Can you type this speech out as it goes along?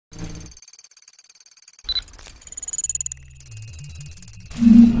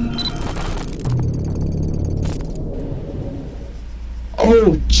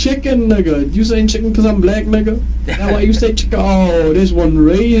Oh, chicken, nigga. You saying chicken because I'm black, nigga? That's why you say chicken. Oh, this one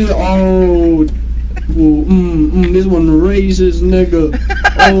racist. Oh, this one racist, nigga.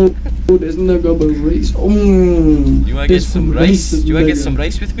 Oh, this nigga but racist. You wanna get some rice? You wanna get some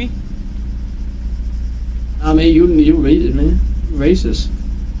rice with me? I mean, you racist, man. Racist.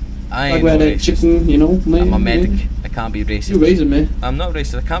 I Talk ain't about no that racist. chicken, you know, man. I'm a medic. Man. I can't be racist. You racist, man. I'm not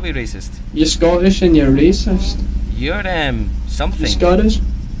racist. I can't be racist. You're Scottish and you're racist. You're something. You Scottish?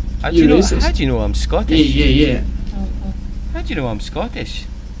 How do You're you know? racist. How do you know I'm Scottish? Yeah. How do you know I'm Scottish?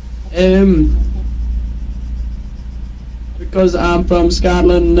 Because I'm from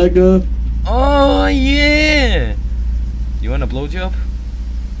Scotland, nigga. Oh yeah. You want a blowjob?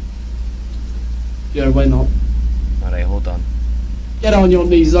 Yeah, why not? Alright, hold on. Get on your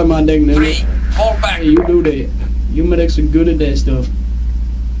knees on my dick, nigga. 3, fall back. Hey, you do that. You medics are good at that stuff.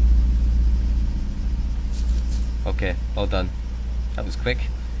 Okay, all done. That was quick.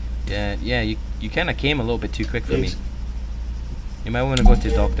 Yeah, you kind of came a little bit too quick for me. You might want to go to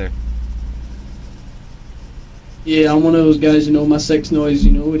the doctor. Yeah, I'm one of those guys, you know, my sex noise,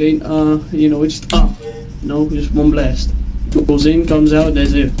 you know, it ain't, you know, it's just, no, just one blast. Goes in, comes out,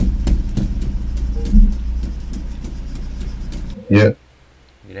 that's it. Yeah.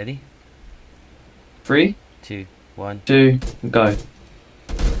 You ready? 3, 2, 1. 2, go.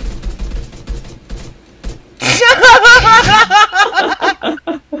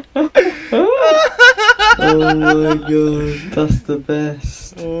 Oh my god, that's the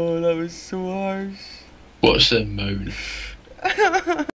best. Oh, that was so harsh. What's a moan?